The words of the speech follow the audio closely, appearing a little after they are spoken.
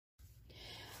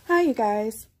Hi you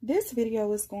guys, this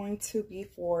video is going to be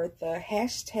for the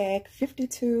hashtag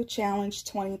 52 challenge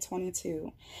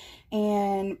 2022,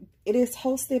 and it is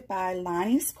hosted by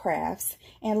Lani's Crafts,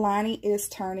 and Lani is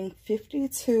turning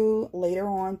 52 later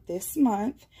on this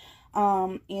month.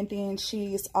 And then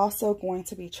she's also going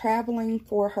to be traveling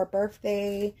for her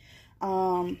birthday.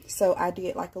 So I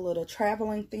did like a little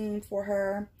traveling theme for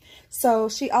her. So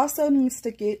she also needs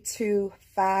to get to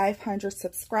 500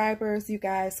 subscribers. You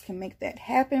guys can make that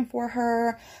happen for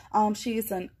her.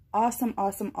 She's an awesome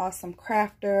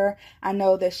crafter. I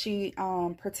know that she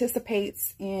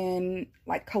participates in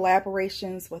like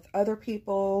collaborations with other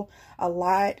people a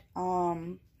lot.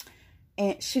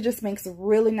 And she just makes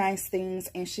really nice things,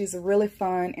 and she's really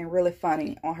fun and really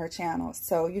funny on her channel.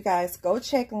 So you guys go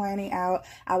check Lani out.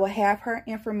 I will have her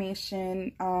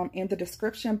information in the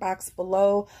description box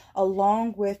below,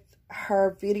 along with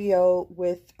her video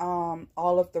with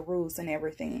all of the rules and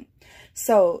everything.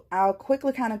 So I'll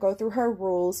quickly kind of go through her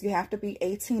rules. You have to be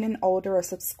 18 and older, a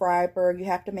subscriber. You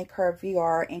have to make her a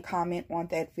VR and comment on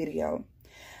that video.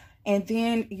 And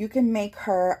then you can make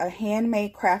her a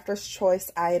handmade crafter's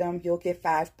choice item. You'll get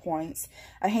 5 points.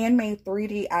 A handmade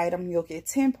 3D item, you'll get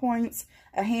 10 points.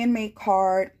 A handmade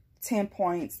card, 10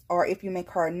 points. Or if you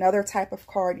make her another type of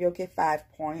card, you'll get 5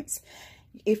 points.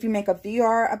 If you make a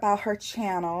VR about her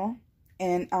channel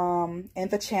and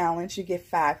the challenge, you get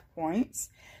 5 points.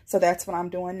 So that's what I'm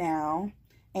doing now.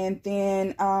 And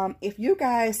then if you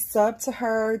guys sub to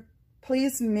her,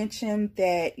 please mention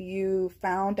that you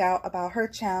found out about her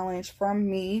challenge from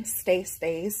me,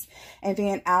 Stace, and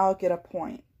then I'll get a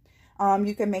point.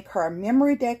 You can make her a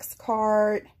memory dex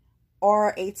card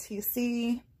or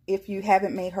ATC if you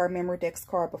haven't made her a memory dex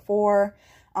card before.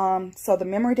 So the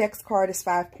memory dex card is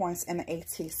 5 points and the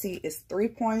ATC is 3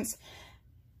 points.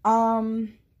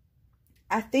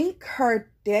 I think her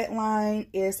deadline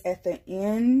is at the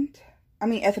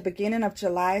beginning of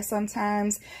July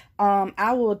sometimes.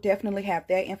 I will definitely have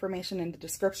that information in the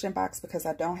description box because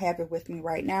I don't have it with me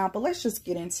right now. But let's just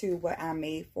get into what I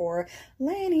made for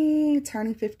Lani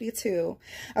turning 52.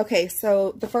 Okay,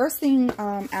 so the first thing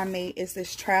I made is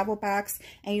this travel box.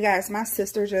 And you guys, my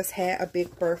sister just had a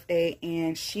big birthday,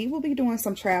 and she will be doing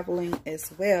some traveling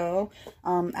as well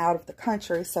out of the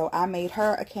country. So I made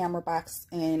her a camera box,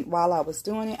 and while I was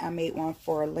doing it, I made one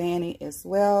for Lani as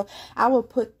well. I will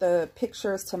put the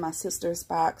pictures to my sister's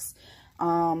box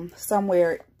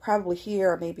somewhere, probably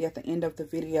here or maybe at the end of the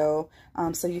video,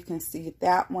 so you can see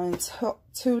that one.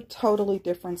 Two totally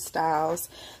different styles.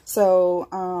 So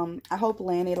I hope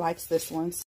Lani likes this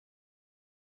one.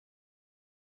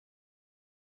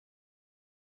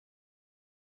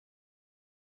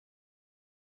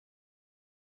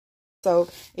 So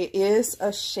it is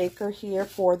a shaker here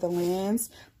for the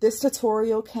lens. This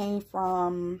tutorial came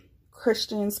from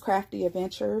Christian's Crafty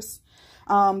Adventures.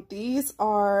 These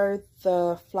are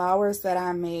the flowers that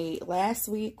I made last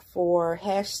week for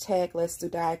hashtag Let's Do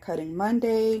Die Cutting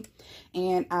Monday,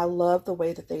 and I love the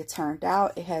way that they turned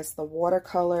out. It has the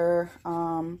watercolor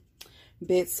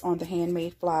bits on the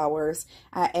handmade flowers.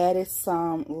 I added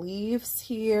some leaves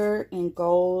here in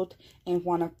gold and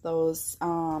one of those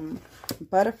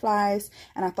butterflies,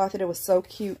 and I thought that it was so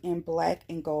cute in black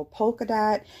and gold polka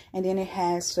dot. And then it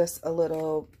has just a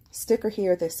little sticker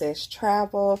here that says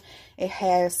travel. It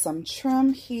has some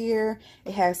trim here.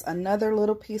 It has another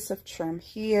little piece of trim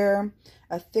here,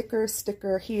 a thicker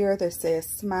sticker here that says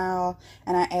smile,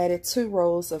 and I added 2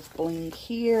 rows of bling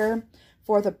here.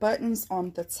 For the buttons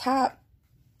on the top,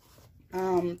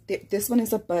 this one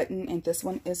is a button and this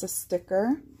one is a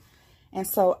sticker. And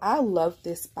so I love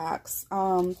this box.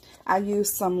 I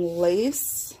used some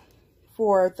lace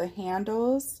for the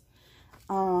handles.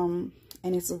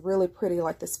 And it's really pretty,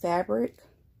 like this fabric.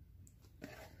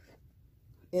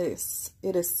 It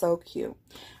is so cute.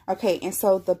 Okay, and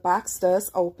so the box does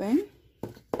open.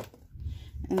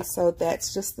 And so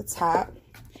that's just the top.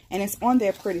 And it's on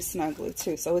there pretty snugly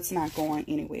too, so it's not going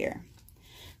anywhere.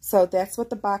 So that's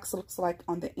what the box looks like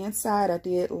on the inside. I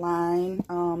did line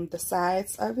the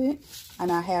sides of it,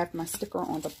 and I have my sticker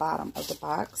on the bottom of the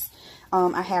box.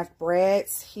 I have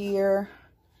brads here,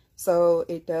 so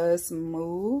it does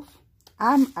move.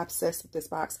 I'm obsessed with this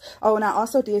box. Oh, and I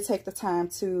also did take the time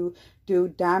to do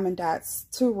diamond dots,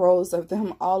 2 rows of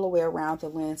them all the way around the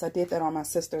lens. I did that on my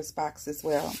sister's box as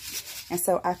well. And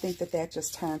so I think that that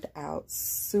just turned out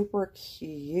super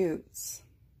cute.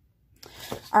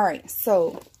 All right,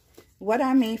 so what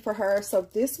I made for her. So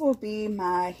this will be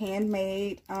my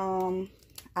handmade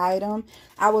item.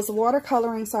 I was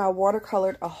watercoloring, so I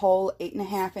watercolored a whole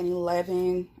 8.5 and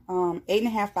 11,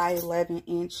 8.5 by 11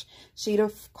 inch sheet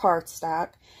of cardstock.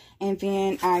 And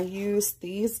then I used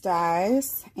these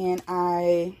dies and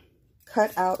I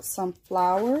cut out some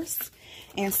flowers.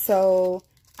 And so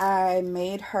I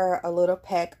made her a little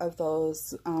pack of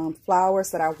those flowers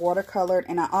that I watercolored,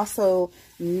 and I also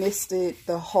misted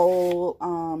the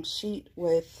whole sheet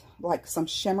with like some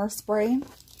shimmer spray.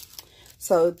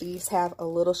 So these have a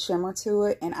little shimmer to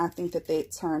it, and I think that they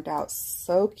turned out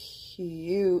so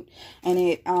cute, and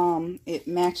it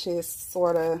matches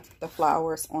sort of the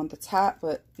flowers on the top,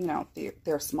 but you know,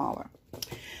 they're smaller.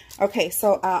 Okay,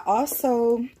 so I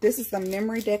also, this is the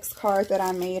Memory Decks card that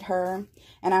I made her.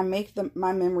 And I make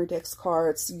my Memory Decks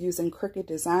cards using Cricut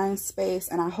Design Space,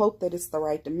 and I hope that it's the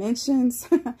right dimensions.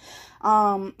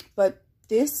 But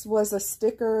this was a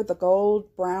sticker, the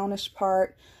gold brownish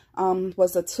part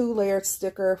was a 2-layered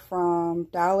sticker from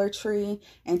Dollar Tree,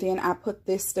 and then I put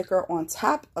this sticker on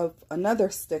top of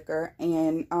another sticker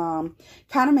and kind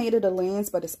of made it a lens,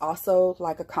 but it's also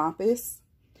like a compass.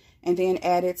 And then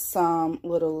added some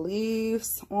little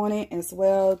leaves on it as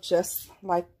well, just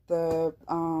like the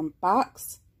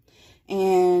box.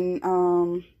 And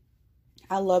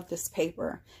I love this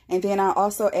paper. And then I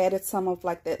also added some of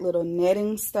like that little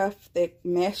netting stuff, that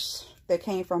mesh that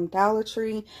came from Dollar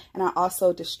Tree. And I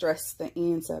also distressed the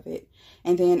ends of it.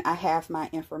 And then I have my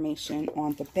information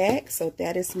on the back. So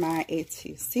that is my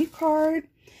ATC card.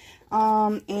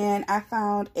 And I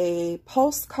found a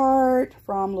postcard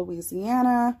from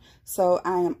Louisiana, so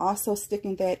I am also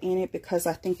sticking that in it because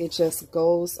I think it just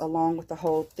goes along with the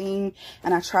whole thing.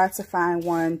 And I tried to find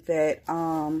one that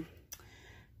kind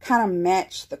of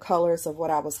matched the colors of what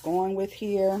I was going with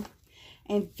here.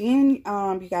 And then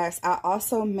you guys, I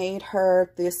also made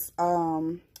her this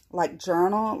like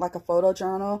journal, like a photo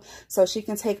journal, so she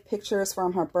can take pictures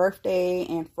from her birthday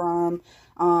and from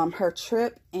her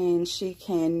trip, and she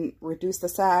can reduce the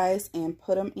size and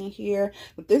put them in here.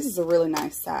 But this is a really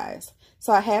nice size.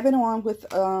 So I have it on with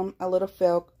a little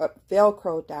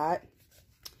Velcro dot,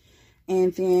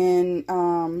 and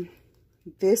then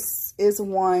this is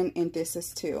 1 and this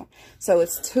is 2. So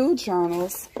it's 2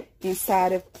 journals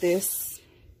inside of this.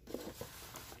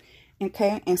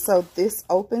 Okay, and so this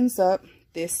opens up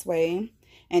this way,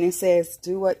 and it says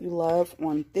do what you love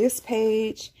on this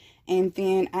page. And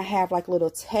then I have like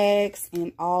little tags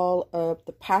in all of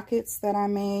the pockets that I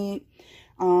made.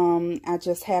 I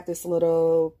just have this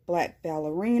little black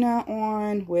ballerina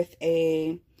on with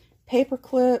a paper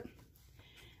clip,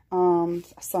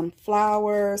 some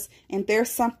flowers, and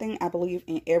there's something I believe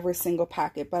in every single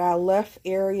pocket, but I left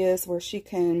areas where she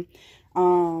can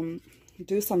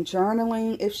do some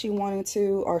journaling if she wanted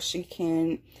to, or she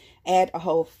can add a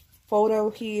whole photo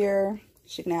here.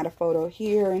 She can add a photo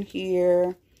here and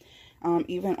here.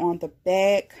 Even on the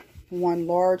back, one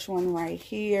large one right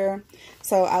here.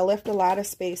 So I left a lot of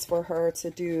space for her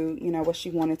to do, you know, what she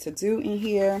wanted to do in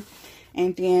here.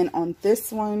 And then on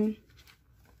this one,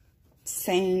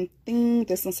 same thing.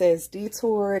 This one says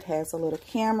Detour. It has a little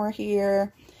camera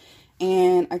here.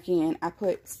 And again, I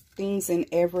put things in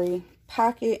every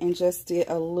pocket and just did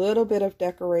a little bit of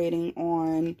decorating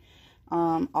on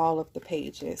all of the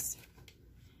pages.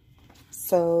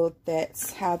 So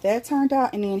that's how that turned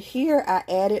out. And then here I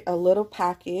added a little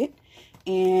pocket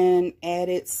and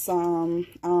added some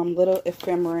little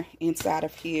ephemera inside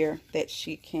of here that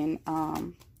she can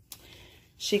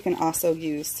also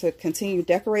use to continue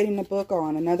decorating the book or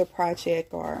on another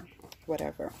project or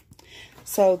whatever.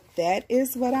 So that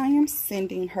is what I am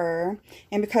sending her.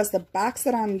 And because the box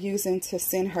that I'm using to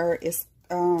send her is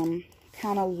kind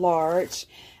of large,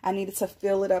 I needed to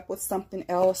fill it up with something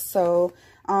else. So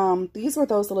these were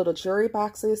those little jewelry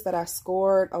boxes that I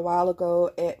scored a while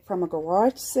ago from a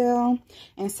garage sale.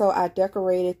 And so I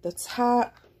decorated the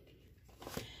top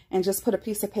and just put a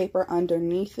piece of paper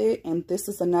underneath it. And this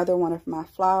is another one of my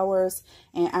flowers.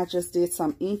 And I just did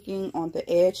some inking on the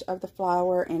edge of the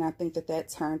flower. And I think that that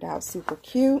turned out super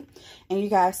cute. And you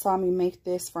guys saw me make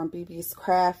this from BB's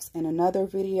Crafts in another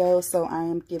video. So I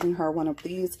am giving her one of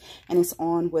these. And it's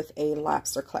on with a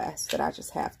lobster clasp that I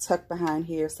just have tucked behind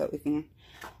here so it can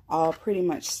all pretty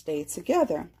much stay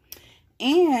together.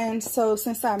 And so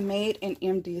since I made an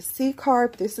MDC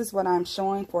card, this is what I'm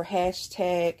showing for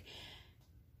hashtag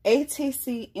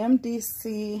ATC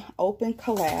MDC Open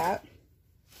Collab.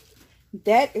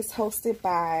 That is hosted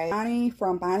by Lani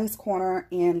from Bonnie's Corner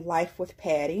and Life with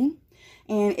Patty.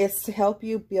 And it's to help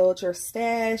you build your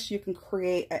stash. You can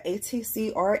create an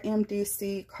ATC or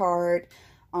MDC card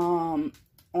on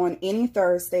any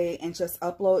Thursday and just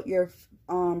upload your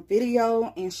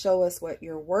video and show us what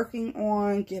you're working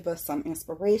on. Give us some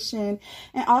inspiration.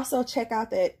 And also check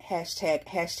out that hashtag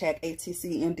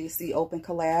ATCMDC Open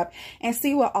Collab and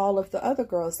see what all of the other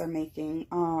girls are making.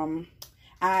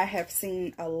 I have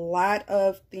seen a lot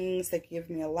of things that give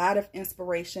me a lot of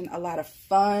inspiration, a lot of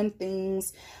fun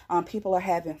things. People are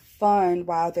having fun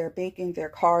while they're making their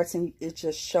cards, and it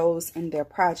just shows in their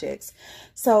projects.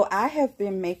 So I have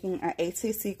been making an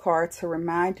ATC card to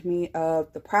remind me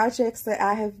of the projects that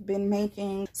I have been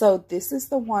making. So this is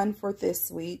the one for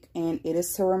this week, and it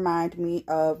is to remind me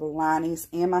of Lani's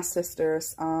and my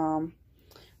sister's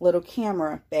little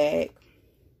camera bag,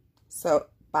 so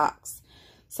box.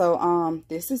 So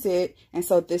this is it, and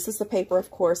so this is the paper,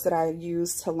 of course, that I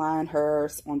used to line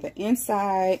hers on the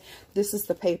inside. This is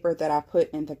the paper that I put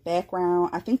in the background.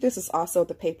 I think this is also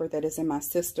the paper that is in my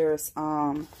sister's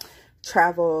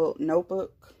travel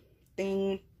notebook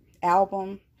thing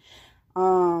album.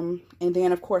 And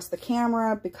then, of course, the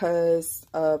camera, because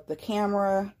of the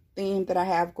camera theme that I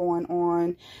have going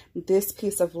on. This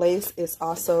piece of lace is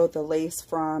also the lace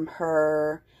from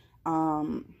her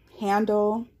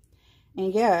handle.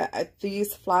 And yeah,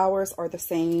 these flowers are the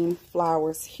same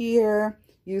flowers here,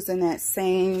 using that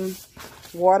same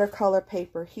watercolor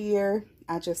paper here.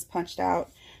 I just punched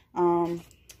out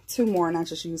 2 more and I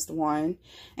just used 1.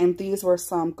 And these were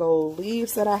some gold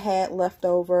leaves that I had left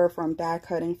over from die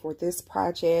cutting for this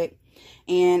project.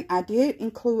 And I did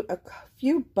include a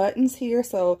few buttons here,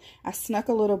 so I snuck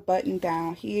a little button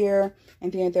down here,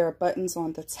 and then there are buttons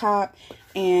on the top.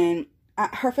 And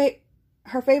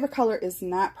her favorite color is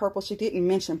not purple. She didn't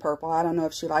mention purple. I don't know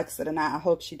if she likes it or not. I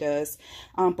hope she does.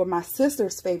 But my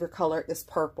sister's favorite color is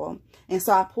purple. And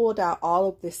so I pulled out all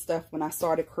of this stuff when I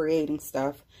started creating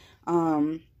stuff.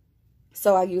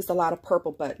 So I used a lot of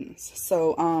purple buttons.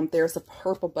 So there's a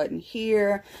purple button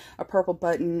here, a purple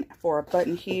button for a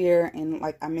button here, and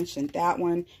like I mentioned, that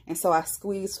one. And so I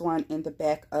squeezed one in the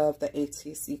back of the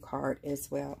ATC card as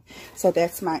well. So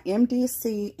that's my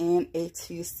MDC and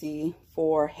ATC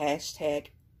for hashtag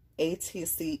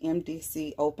ATC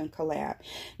MDC Open Collab.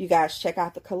 You guys check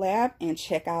out the collab and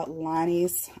check out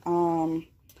Lani's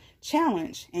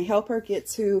challenge and help her get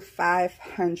to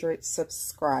 500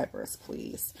 subscribers,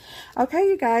 please. Okay,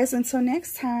 you guys, until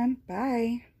next time,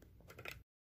 bye.